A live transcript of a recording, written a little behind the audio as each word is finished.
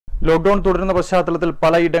Lockdown തുടരുന്ന പശ്ചാത്തലത്തിൽ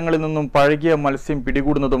പലയിടങ്ങളിൽ നിന്നും പഴകിയ മത്സ്യം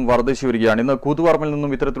പിടികൂടുന്നതും വർദ്ധിച്ചു വരികയാണ്. ഇന്ന് കൂത്തുപറമ്പിൽ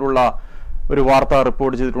നിന്നും ഇത്തരത്തിലുള്ള ഒരു വാർത്ത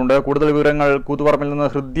റിപ്പോർട്ട് ചെയ്തിട്ടുണ്ട്. കൂടുതൽ വിവരങ്ങൾ കൂത്തുപറമ്പിൽ നിന്ന്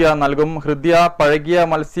ഹൃദ്യ നൽകും. ഹൃദ്യ, പഴകിയ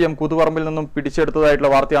മത്സ്യം കൂത്തുപറമ്പിൽ നിന്നും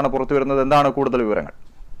പിടിച്ചെടുത്തതായിട്ടുള്ള വാർത്തയാണ് പുറത്തുവരുന്നത്. എന്താണ് കൂടുതൽ വിവരങ്ങൾ?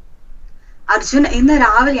 അർജുൻ, ഇന്ന്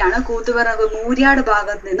രാവിലെയാണ് കൂത്തുപറമ്പ് മൂര്യാട്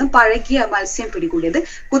ഭാഗത്ത് നിന്നും പഴകിയ മത്സ്യം പിടികൂടിയത്.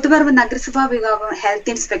 കൂത്തുപറമ്പ് നഗരസഭാ വിഭാഗം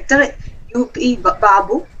health inspector UP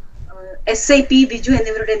Babu, SIP Biju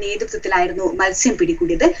എന്നിവരുടെ നേതൃത്വത്തിലായിരുന്നു മത്സ്യം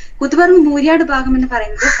പിടികൂടിയത്. കൂത്തുപറമ്പ് മൂര്യാട് ഭാഗം എന്ന്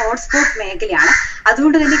പറയുന്നത് ഹോട്ട്സ്പോട്ട് മേഖലയാണ്.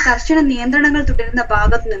 അതുകൊണ്ട് തന്നെ കർശന നിയന്ത്രണങ്ങൾ തുടരുന്ന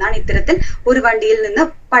ഭാഗത്തു നിന്നാണ് ഇത്തരത്തിൽ ഒരു വണ്ടിയിൽ നിന്ന്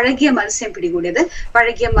പഴകിയ മത്സ്യം പിടികൂടിയത്.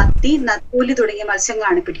 പഴകിയ മത്തി, നത്തോലി തുടങ്ങിയ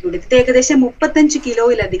മത്സ്യങ്ങളാണ് പിടികൂടിയത്. ഇത് ഏകദേശം 35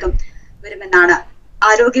 കിലോയിലധികം വരുമെന്നാണ്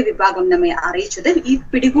ആരോഗ്യ വിഭാഗം നമ്മെ അറിയിച്ചത്. ഈ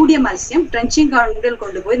പിടികൂടിയ മത്സ്യം ട്രെഞ്ചിങ് ഗ്രൗണ്ടിൽ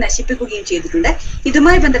കൊണ്ടുപോയി നശിപ്പിക്കുകയും ചെയ്തിട്ടുണ്ട്.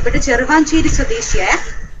 ഇതുമായി ബന്ധപ്പെട്ട് ചെറുവാഞ്ചേരി സ്വദേശിയായ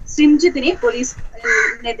ശ്രീജിത്തിനെതിരെ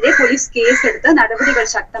പോലീസ് കേസെടുത്ത് നടപടികൾ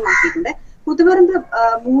ശക്തമാക്കിയിട്ടുണ്ട്. കൂത്തുപറമ്പ്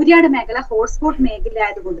മൂര്യാട് മേഖല ഹോട്ട്സ്പോട്ട് മേഖല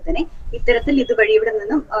ആയതുകൊണ്ട് തന്നെ ഇത്തരത്തിൽ ഇതുവഴി ഇവിടെ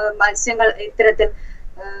നിന്നും മത്സ്യങ്ങൾ ഇത്തരത്തിൽ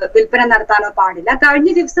വിൽപ്പന നടത്താനോ പാടില്ല.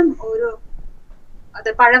 കഴിഞ്ഞ ദിവസം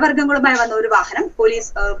പഴവർഗ്ഗങ്ങളുമായി വന്ന ഒരു വാഹനം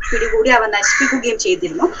പോലീസ് പിടികൂടി അവ നശിപ്പിക്കുകയും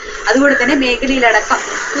ചെയ്തിരുന്നു. അതുകൊണ്ട് തന്നെ മേഖലയിലടക്കം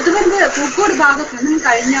കൂത്തുപറമ്പ് പൂക്കോട് ഭാഗത്തു നിന്നും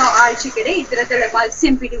കഴിഞ്ഞ ആഴ്ചക്കിടെ ഇത്തരത്തിൽ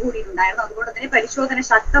മത്സ്യം പിടികൂടിയിട്ടുണ്ടായിരുന്നു. അതുകൊണ്ട് തന്നെ പരിശോധന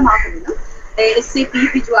ശക്തമാക്കുമെന്നും SIP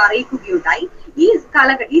ബിജു അറിയിക്കുകയുണ്ടായി.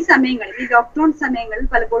 ഈ സമയങ്ങളിൽ, ഈ ലോക്ക്ഡൌൺ സമയങ്ങളിൽ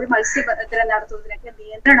പലപ്പോഴും മത്സ്യബന്ധനം നടത്തുന്നതിനൊക്കെ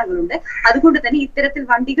നിയന്ത്രണങ്ങളുണ്ട്. അതുകൊണ്ട് തന്നെ ഇത്തരത്തിൽ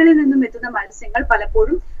വണ്ടികളിൽ നിന്നും എത്തുന്ന മത്സ്യങ്ങൾ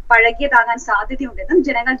പലപ്പോഴും പഴകിയതാകാൻ സാധ്യതയുണ്ടെന്നും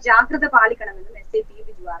ജനങ്ങൾ ജാഗ്രത പാലിക്കണമെന്നും SIP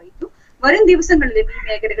ബിജു അറിയിച്ചു. വരും ദിവസങ്ങളിലും ഈ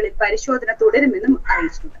മേഖലകളിൽ പരിശോധന തുടരുമെന്നും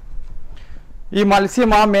അറിയിച്ചിട്ടുണ്ട്. ഈ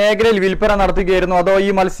മത്സ്യം ആ മേഖലയിൽ വിൽപ്പന നടത്തുകയായിരുന്നു, അതോ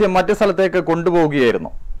ഈ മത്സ്യം മറ്റു സ്ഥലത്തേക്ക്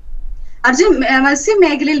കൊണ്ടുപോവുകയായിരുന്നു? അർജുൻ, മത്സ്യം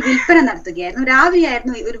മേഖലയിൽ വിൽപ്പന നടത്തുകയായിരുന്നു.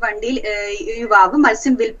 രാവിലെയായിരുന്നു ഒരു വണ്ടിയിൽ യുവാവ്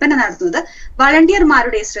മത്സ്യം വിൽപ്പന നടത്തുന്നത്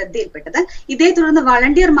വളണ്ടിയർമാരുടെ ശ്രദ്ധയിൽപ്പെട്ടത്. ഇതേ തുടർന്ന്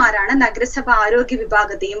വളണ്ടിയർമാരാണ് നഗരസഭ ആരോഗ്യ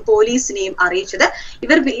വിഭാഗത്തെയും പോലീസിനെയും അറിയിച്ചത്.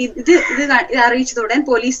 ഇത് അറിയിച്ചതോടെ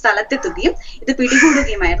പോലീസ് സ്ഥലത്തെത്തുകയും ഇത്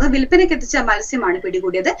പിടികൂടുകയുമായിരുന്നു. വിൽപ്പനയ്ക്ക് എത്തിച്ച മത്സ്യമാണ്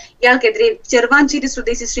പിടികൂടിയത്. ഇയാൾക്കെതിരെ ചെറുവാഞ്ചേരി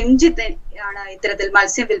സ്വദേശി ശ്രീജിത്ത് ആണ് ഇത്തരത്തിൽ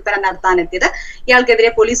മത്സ്യം വിൽപ്പന നടത്താനെത്തിയത്.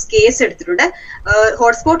 ഇയാൾക്കെതിരെ പോലീസ് കേസ് എടുത്തിട്ടുണ്ട്.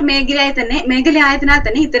 ഹോട്ട്സ്പോട്ട് മേഖലയായതിനാൽ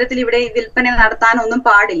തന്നെ ഇത്തരത്തിൽ ഇവിടെ വിൽപ്പന നടത്താനൊന്നും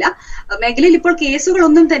പാടില്ല. മേഖലയിൽ ഇപ്പോൾ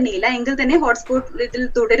കേസുകളൊന്നും തന്നെയില്ല. എങ്കിൽ തന്നെ ഹോട്ട്സ്പോട്ട് ഇതിൽ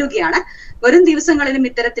തുടരുകയാണ്. വരും ദിവസങ്ങളിലും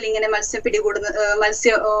ഇത്തരത്തിൽ ഇങ്ങനെ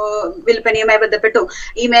മത്സ്യ വിൽപ്പനയുമായി ബന്ധപ്പെട്ടു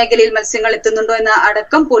ഈ മേഖലയിൽ മത്സ്യങ്ങൾ എത്തുന്നുണ്ടോ എന്ന്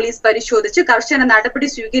അടക്കം പോലീസ് പരിശോധിച്ച് കർശന നടപടി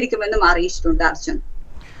സ്വീകരിക്കുമെന്നും അറിയിച്ചിട്ടുണ്ട്. അർജുൻ,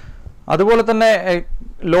 അതുപോലെ തന്നെ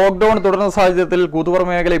ലോക്ക്ഡൌൺ തുടരുന്ന സാഹചര്യത്തിൽ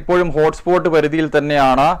കൂത്തുപറമ്പ് മേഖല ഇപ്പോഴും ഹോട്ട്സ്പോട്ട് പരിധിയിൽ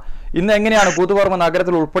തന്നെയാണ്. ഇന്ന് എങ്ങനെയാണ് കൂത്തുപറമ്പ്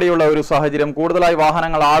നഗരത്തിൽ ഉൾപ്പെടെയുള്ള ഒരു സാഹചര്യം? കൂടുതലായി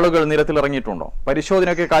വാഹനങ്ങൾ, ആളുകൾ നിരത്തിൽ ഇറങ്ങിയിട്ടുണ്ടോ?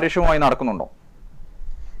 പരിശോധനയൊക്കെ കാര്യക്ഷമമായി നടക്കുന്നുണ്ടോ?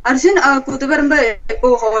 അർജുൻ, കൂത്തുപറമ്പ് ഇപ്പോ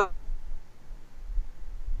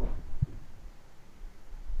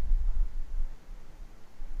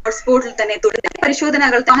ഹോട്ട്സ്പോട്ടിൽ തന്നെ തുടരുന്ന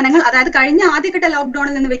പരിശോധനകൾ, വാഹനങ്ങൾ, അതായത് കഴിഞ്ഞ ആദ്യഘട്ട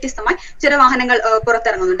ലോക്ക്ഡൌണിൽ നിന്ന് വ്യത്യസ്തമായി ചില വാഹനങ്ങൾ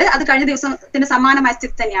പുറത്തിറങ്ങുന്നുണ്ട്. അത് കഴിഞ്ഞ ദിവസത്തിന് സമാനമായ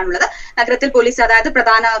സ്ഥിതി തന്നെയാണുള്ളത്. നഗരത്തിൽ പോലീസ്, അതായത്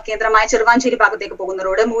പ്രധാന കേന്ദ്രമായ ചെറുവാഞ്ചേരി ഭാഗത്തേക്ക് പോകുന്ന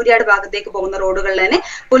റോഡ്, മൂര്യാട് ഭാഗത്തേക്ക് പോകുന്ന റോഡുകളിൽ തന്നെ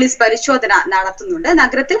പോലീസ് പരിശോധന നടത്തുന്നുണ്ട്.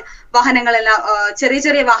 നഗരത്തിൽ വാഹനങ്ങളെല്ലാം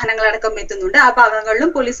ചെറിയ വാഹനങ്ങളടക്കം എത്തുന്നുണ്ട്. ആ ഭാഗങ്ങളിലും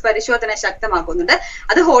പോലീസ് പരിശോധന ശക്തമാക്കുന്നുണ്ട്.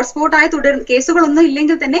 അത് ഹോട്ട്സ്പോട്ടായി കേസുകളൊന്നും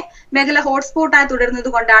ഇല്ലെങ്കിൽ തന്നെ മേഖല ഹോട്ട്സ്പോട്ടായി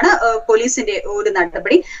തുടരുന്നത് കൊണ്ടാണ് പോലീസിന്റെ ഒരു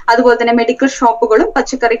നടപടി. അതുപോലെ തന്നെ മെഡിക്കൽ ഷോപ്പുകളും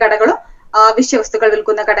പച്ചക്കറി കടകളും അവശ്യ വസ്തുക്കൾ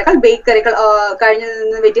വിൽക്കുന്ന കടകൾ, ബേക്കറികൾ, കഴിഞ്ഞതിൽ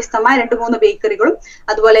നിന്ന് വ്യത്യസ്തമായ 2-3 ബേക്കറികളും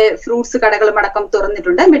അതുപോലെ ഫ്രൂട്ട്സ് കടകളും അടക്കം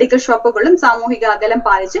തുറന്നിട്ടുണ്ട്. മെഡിക്കൽ ഷോപ്പുകളിലും സാമൂഹിക അകലം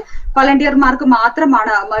പാലിച്ച് വളണ്ടിയർമാർക്ക്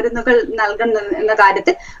മാത്രമാണ് മരുന്നുകൾ നൽകുന്നത് എന്ന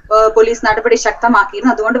കാര്യത്തിൽ പോലീസ് നടപടി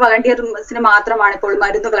ശക്തമാക്കിയിരുന്നു. അതുകൊണ്ട് വളണ്ടിയർസിന് മാത്രമാണ് ഇപ്പോൾ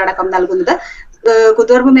മരുന്നുകൾ അടക്കം നൽകുന്നത്.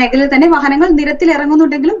 കൂത്തുപറമ്പ് മേഖലയിൽ തന്നെ വാഹനങ്ങൾ നിരത്തിൽ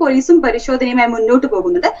ഇറങ്ങുന്നുണ്ടെങ്കിലും പോലീസും പരിശോധനയുമായി മുന്നോട്ട്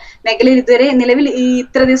പോകുന്നുണ്ട്. മേഖലയിൽ ഇതുവരെ നിലവിൽ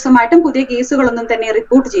ഇത്ര ദിവസമായിട്ടും പുതിയ കേസുകളൊന്നും തന്നെ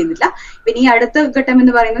റിപ്പോർട്ട് ചെയ്തില്ല. പിന്നെ ഈ അടുത്ത ഘട്ടം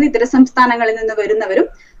എന്ന് പറയുന്നത് ഇതര സംസ്ഥാനങ്ങളിൽ നിന്ന് വരുന്നവരും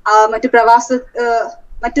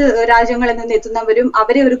മറ്റ് രാജ്യങ്ങളിൽ നിന്ന് എത്തുന്നവരും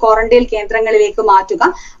അവരെ ഒരു ക്വാറന്റൈൻ കേന്ദ്രങ്ങളിലേക്ക് മാറ്റുക,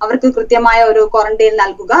 അവർക്ക് കൃത്യമായ ഒരു ക്വാറന്റൈൻ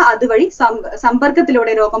നൽകുക, അതുവഴി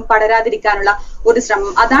സമ്പർക്കത്തിലൂടെ രോഗം പടരാതിരിക്കാനുള്ള ഒരു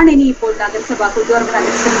ശ്രമം, അതാണ് ഇനി ഇപ്പോൾ കൂത്തുപറമ്പ്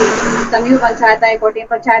നഗരസഭയിൽ സമീപ പഞ്ചായത്തായ കോട്ടയം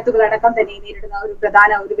പഞ്ചായത്തുകളടക്കം തന്നെ നേരിടുന്ന ഒരു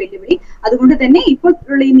പ്രധാന വെല്ലുവിളി. അതുകൊണ്ട് തന്നെ ഇപ്പോൾ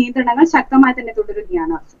ഉള്ള ഈ നിയന്ത്രണങ്ങൾ ശക്തമായി തന്നെ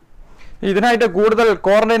തുടരുകയാണ്. ഇതിനായിട്ട് കൂടുതൽ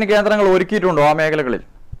ക്വാറന്റൈൻ കേന്ദ്രങ്ങൾ ഒരുക്കിയിട്ടുണ്ടോ ആ മേഖലകളിൽ?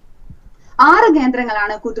 6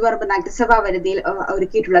 കേന്ദ്രങ്ങളാണ് കൂത്തുപറമ്പ് നഗരസഭാ പരിധിയിൽ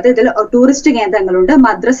ഒരുക്കിയിട്ടുള്ളത്. ഇതിൽ ടൂറിസ്റ്റ് കേന്ദ്രങ്ങളുണ്ട്,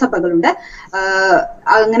 മദ്രസഭകളുണ്ട്.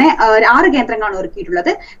 അങ്ങനെ 6 കേന്ദ്രങ്ങളാണ് ഒരുക്കിയിട്ടുള്ളത്.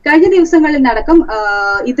 കഴിഞ്ഞ ദിവസങ്ങളിൽ നടക്കം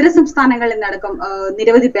ഇതര സംസ്ഥാനങ്ങളിൽ നടക്കം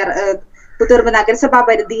നിരവധി പേർ കൂത്തുപറമ്പ് നഗരസഭാ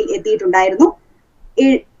പരിധിയിൽ എത്തിയിട്ടുണ്ടായിരുന്നു.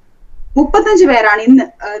 35 പേരാണ് ഇന്ന്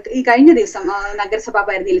ഈ കഴിഞ്ഞ ദിവസം നഗരസഭാ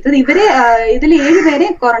പരിധിയിൽ എത്തിയത്. ഇതിൽ 7 പേരെ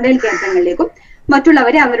ക്വാറന്റൈൻ കേന്ദ്രങ്ങളിലേക്കും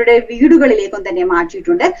മറ്റുള്ളവരെ അവരുടെ വീടുകളിലേക്കും തന്നെ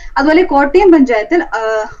മാറ്റിയിട്ടുണ്ട്. അതുപോലെ കോട്ടയം പഞ്ചായത്തിൽ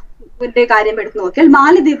കാര്യം എടുത്തു നോക്കിയാൽ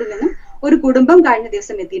മാലദ്വീപിൽ നിന്നും ഒരു കുടുംബം കഴിഞ്ഞ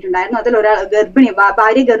ദിവസം എത്തിയിട്ടുണ്ടായിരുന്നു. അതിൽ ഒരാൾ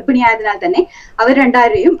ഭാര്യ ഗർഭിണിയായതിനാൽ തന്നെ അവർ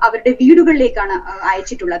രണ്ടാരെയും അവരുടെ വീടുകളിലേക്കാണ്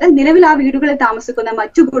അയച്ചിട്ടുള്ളത്. നിലവിൽ ആ വീടുകളിൽ താമസിക്കുന്ന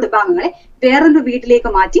മറ്റു കുടുംബാംഗങ്ങളെ വേറൊരു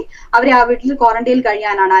വീട്ടിലേക്ക് മാറ്റി അവരെ ആ വീട്ടിൽ ക്വാറന്റൈനിൽ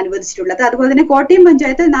കഴിയാനാണ് അനുവദിച്ചിട്ടുള്ളത്. അതുപോലെ തന്നെ കോട്ടയം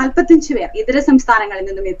പഞ്ചായത്തിൽ 45 പേർ ഇതര സംസ്ഥാനങ്ങളിൽ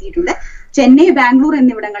നിന്നും എത്തിയിട്ടുണ്ട്. ചെന്നൈ, ബാംഗ്ലൂർ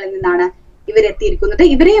എന്നിവിടങ്ങളിൽ നിന്നാണ് ഇവരെത്തിയിരിക്കുന്നത്.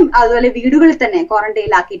 ഇവരെയും അതുപോലെ വീടുകളിൽ തന്നെ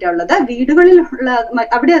ക്വാറന്റൈനിലാക്കിയിട്ടുള്ളത്. വീടുകളിൽ ഉള്ള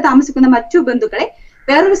അവിടെ താമസിക്കുന്ന മറ്റു ബന്ധുക്കളെ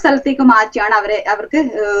വേറൊരു സ്ഥലത്തേക്ക് മാറ്റിയാണ് അവർക്ക്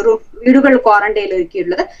വീടുകൾ ക്വാറന്റൈനിൽ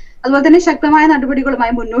ഒരുക്കിയിട്ടുള്ളത്. അതുപോലെ തന്നെ ശക്തമായ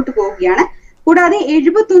നടപടികളുമായി മുന്നോട്ട് പോവുകയാണ്. കൂടാതെ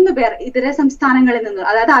 71 പേർ ഇതര സംസ്ഥാനങ്ങളിൽ നിന്നും,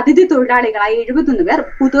 അതായത് അതിഥി തൊഴിലാളികളായ 71 പേർ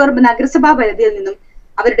കൂത്തുപറമ്പ് നഗരസഭാ പരിധിയിൽ നിന്നും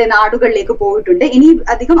അവരുടെ നാടുകളിലേക്ക് പോയിട്ടുണ്ട്. ഇനി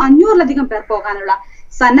 500-ലധികം പേർ പോകാനുള്ള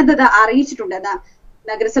സന്നദ്ധത അറിയിച്ചിട്ടുണ്ടെന്ന്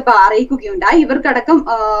നഗരസഭ അറിയിക്കുകയുണ്ടായി. ഇവർക്കടക്കം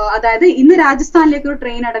അതായത് ഇന്ന് രാജസ്ഥാനിലേക്ക് ഒരു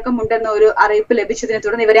ട്രെയിൻ അടക്കം ഉണ്ടെന്ന ഒരു അറിയിപ്പ് ലഭിച്ചതിനെ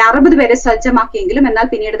തുടർന്ന് ഇവരെ 60 പേരെ സജ്ജമാക്കിയെങ്കിലും എന്നാൽ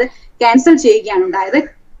പിന്നീട് ക്യാൻസൽ ചെയ്യുകയാണ് ഉണ്ടായത്.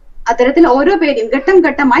 അത്തരത്തിൽ ഓരോ പേരെയും ഘട്ടം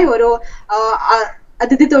ഘട്ടമായി ഓരോ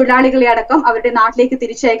അതിഥി തൊഴിലാളികളെ അടക്കം അവരുടെ നാട്ടിലേക്ക്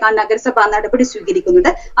തിരിച്ചയക്കാൻ നഗരസഭ നടപടി സ്വീകരിക്കുന്നുണ്ട്.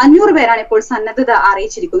 500 പേരാണ് ഇപ്പോൾ സന്നദ്ധത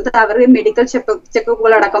അറിയിച്ചിരിക്കുന്നത്. അവരുടെ മെഡിക്കൽ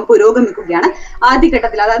ചെക്കപ്പുകൾ അടക്കം പുരോഗമിക്കുകയാണ്.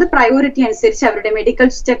 ആദ്യഘട്ടത്തിൽ അതായത് പ്രയോറിറ്റി അനുസരിച്ച് അവരുടെ മെഡിക്കൽ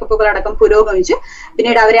ചെക്കപ്പുകൾ അടക്കം പുരോഗമിച്ചു.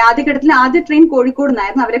 പിന്നീട് അവരെ ആദ്യ ട്രെയിൻ കോഴിക്കോട്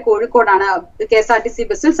നിന്നായിരുന്നു. അവരെ കോഴിക്കോടാണ് KSRTC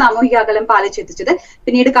ബസ്സിൽ സാമൂഹിക അകലം പാലിച്ചെത്തിച്ചത്.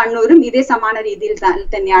 പിന്നീട് കണ്ണൂരും ഇതേ സമാന രീതിയിൽ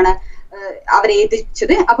തന്നെയാണ് അവരെ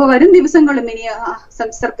എത്തിച്ചത്. അപ്പൊ വരും ദിവസങ്ങളും ഇനി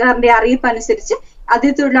സർക്കാരിന്റെ അറിയിപ്പ് അനുസരിച്ച്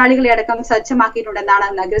അതിഥി തൊഴിലാളികളെ അടക്കം സജ്ജമാക്കിയിട്ടുണ്ടെന്നാണ്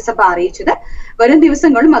നഗരസഭ അറിയിച്ചത്. വരും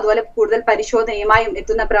ദിവസങ്ങളും അതുപോലെ കൂടുതൽ പരിശോധനയുമായും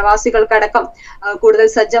എത്തുന്ന പ്രവാസികൾക്കടക്കം കൂടുതൽ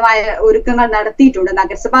സജ്ജമായ ഒരുക്കങ്ങൾ നടത്തിയിട്ടുണ്ട്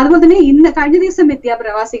നഗരസഭ. അതുപോലെ തന്നെ കഴിഞ്ഞ ദിവസം എത്തിയ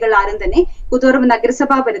പ്രവാസികൾ ആരും തന്നെ കൂത്തുപറമ്പ്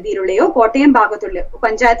നഗരസഭാ പരിധിയിലുള്ളയോ കോട്ടയം ഭാഗത്തുള്ള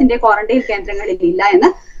പഞ്ചായത്തിന്റെ ക്വാറന്റൈൻ കേന്ദ്രങ്ങളിൽ ഇല്ല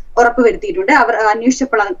എന്ന് ഉറപ്പുവരുത്തിയിട്ടുണ്ട്. അവർ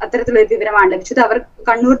അന്വേഷിച്ചപ്പോൾ അത്തരത്തിലുള്ള വിവരമാണ് ലഭിച്ചത്. അവർ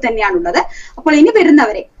കണ്ണൂർ തന്നെയാണുള്ളത്. അപ്പോൾ ഇനി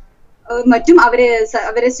വരുന്നവരെ മറ്റും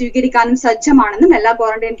അവരെ സ്വീകരിക്കാനും സജ്ജമാണെന്നും എല്ലാ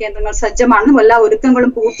ക്വാറന്റൈൻ കേന്ദ്രങ്ങൾ സജ്ജമാണെന്നും എല്ലാ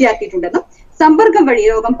ഒരുക്കങ്ങളും പൂർത്തിയാക്കിയിട്ടുണ്ടെന്നും സമ്പർക്കം വഴി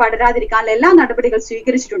രോഗം പടരാതിരിക്കാൻ എല്ലാ നടപടികൾ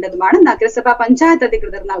സ്വീകരിച്ചിട്ടുണ്ടെന്നുമാണ് നഗരസഭ പഞ്ചായത്ത്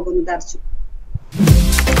അധികൃതർ നൽകുന്നത്.